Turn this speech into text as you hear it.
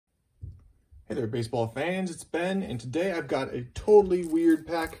Hey there, baseball fans, it's Ben, and today I've got a totally weird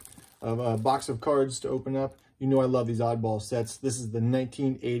pack of a box of cards to open up. You know I love these oddball sets. This is the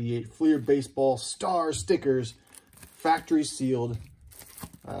 1988 Fleer Baseball Star Stickers, factory sealed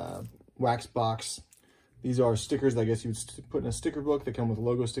wax box. These are stickers that I guess you would put in a sticker book. They come with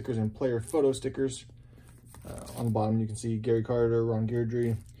logo stickers and player photo stickers. On the bottom you can see Gary Carter, Ron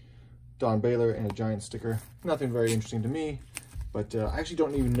Guidry, Don Baylor, and a giant sticker. Nothing very interesting to me. But I actually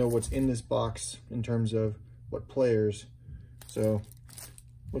don't even know what's in this box in terms of what players. So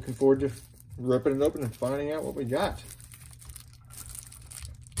looking forward to ripping it open and finding out what we got.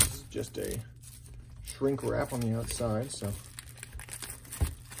 This is just a shrink wrap on the outside, so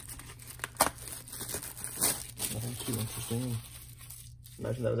nothing too interesting.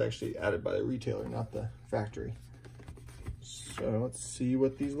 Imagine that was actually added by the retailer, not the factory. So let's see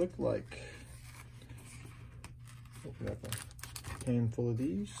what these look like. Open up a handful of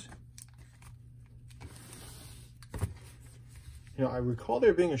these. You know, I recall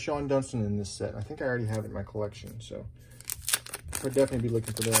there being a Sean Dunston in this set. I think I already have it in my collection, so I'll definitely be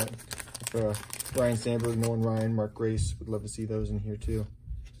looking for that. If, Ryan Sandberg, Nolan Ryan, Mark Grace, would love to see those in here too.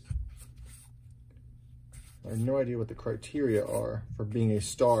 I have no idea what the criteria are for being a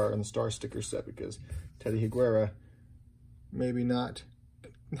star in the star sticker set, because Teddy Higuera, maybe not.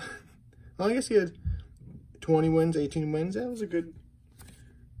 Well, I guess he had 20 wins, 18 wins. That was a good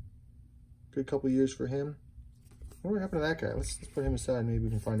couple years for him. What happened to that guy? Let's put him aside. Maybe we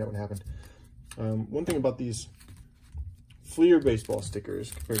can find out what happened. One thing about these Fleer baseball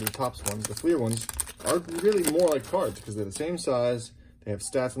stickers compared to the Topps ones, the Fleer ones are really more like cards because they're the same size. They have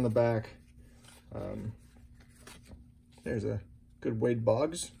stats on the back. There's a good Wade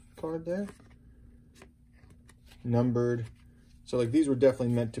Boggs card there. Numbered. So like these were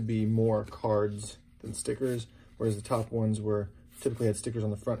definitely meant to be more cards than stickers, whereas the top ones were typically had stickers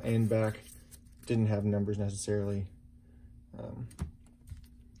on the front and back, didn't have numbers necessarily.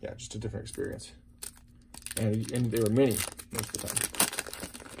 Yeah, just a different experience. And they were mini most of the time.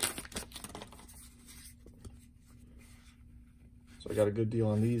 So I got a good deal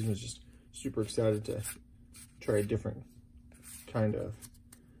on these and was just super excited to try a different kind of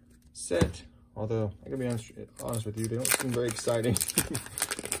set. Although, I gotta be honest with you, they don't seem very exciting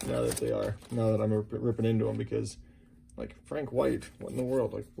now that I'm ripping into them, because like Frank White, what in the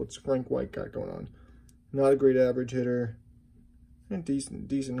world? Like, what's Frank White got going on? Not a great average hitter, and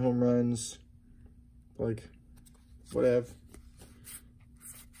decent home runs, like whatever.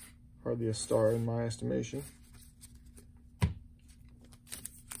 Hardly a star in my estimation.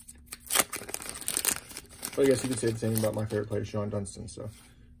 But I guess you could say the same about my favorite player, Sean Dunston. So,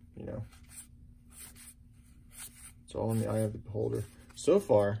 you know, it's all in the eye of the beholder. So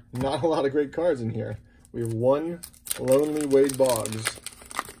far, not a lot of great cards in here. We have one lonely Wade Boggs.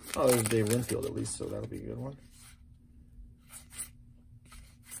 Oh, there's Dave Winfield at least, so that'll be a good one.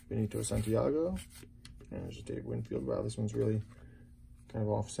 Benito Santiago. And there's Dave Winfield. Wow, this one's really kind of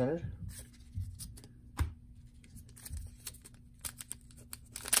off-centered.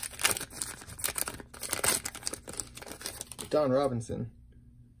 Don Robinson.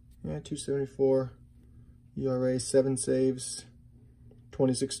 Yeah, 274. ERA, 7 saves.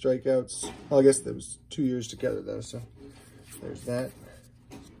 26 strikeouts. Well, I guess that was 2 years together though, so there's that.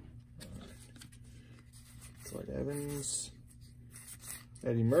 Floyd Evans.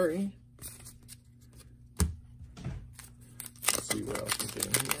 Eddie Murray. Let's see what else we get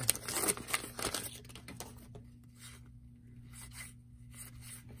in here.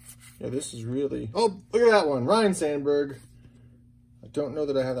 Yeah, this is really... Oh, look at that one. Ryan Sandberg. I don't know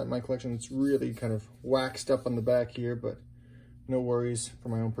that I have that in my collection. It's really kind of waxed up on the back here, but no worries for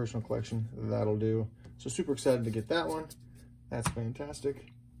my own personal collection. That'll do. So super excited to get that one. That's fantastic.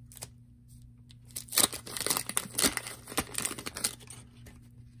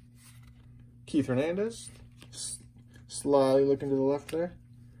 Keith Hernandez. Slyly looking to the left there.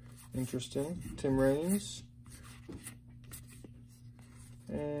 Interesting. Tim Raines.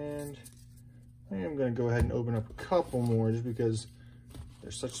 And I am going to go ahead and open up a couple more just because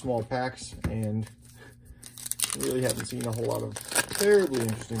they're such small packs and really haven't seen a whole lot of terribly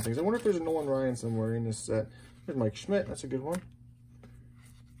interesting things. I wonder if there's a Nolan Ryan somewhere in this set. There's Mike Schmidt. That's a good one.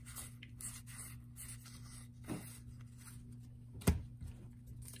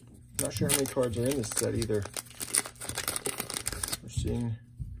 Not sure how many cards are in this set either. We're seeing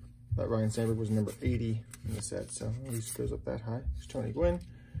that Ryan Sandberg was number 80 in the set, so at least goes up that high. There's Tony Gwynn.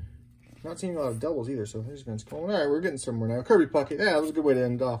 Not seeing a lot of doubles either, so there's Vince Coleman. All right, we're getting somewhere now. Kirby Puckett. Yeah, that was a good way to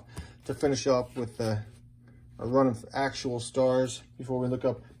end off, to finish off with a run of actual stars before we look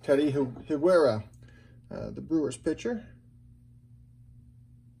up Teddy Higuera, the Brewers pitcher.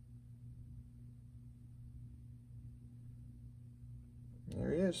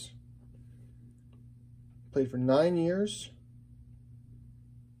 is. Played for 9 years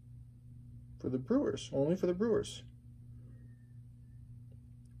for the Brewers, only for the Brewers.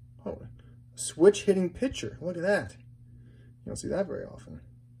 Oh, switch hitting pitcher. Look at that. You don't see that very often.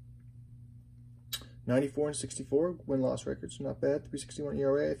 94 and 64 win-loss records, not bad. 3.61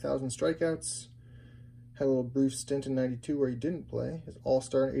 ERA, 1,000 strikeouts. Had a little brief stint in 92 where he didn't play. His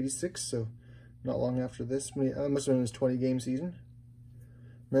All-Star in 86, so not long after this. Must have been his 20-game season.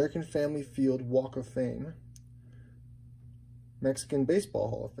 American Family Field Walk of Fame. Mexican Baseball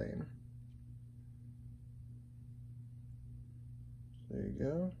Hall of Fame. There you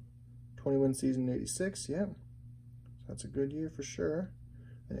go. 20-win season in 86, yeah. That's a good year for sure.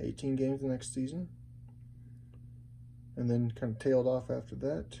 And 18 games the next season. And then kind of tailed off after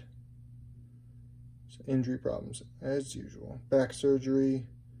that. So injury problems, as usual. Back surgery,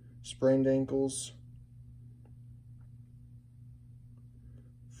 sprained ankles.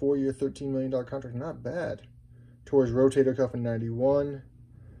 4-year, $13 million contract, not bad. Tore his rotator cuff in 91.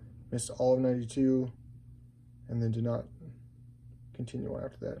 Missed all of 92. And then did not continue on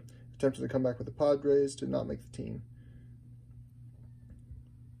after that. Attempted to come back with the Padres, did not make the team.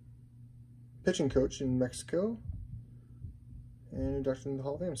 Pitching coach in Mexico. And inducted into the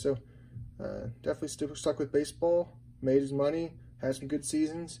Hall of Fame. So, definitely still stuck with baseball. Made his money. Had some good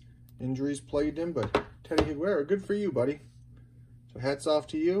seasons. Injuries plagued him, but Teddy Higuera, good for you, buddy. So hats off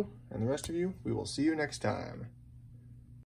to you, and the rest of you, we will see you next time.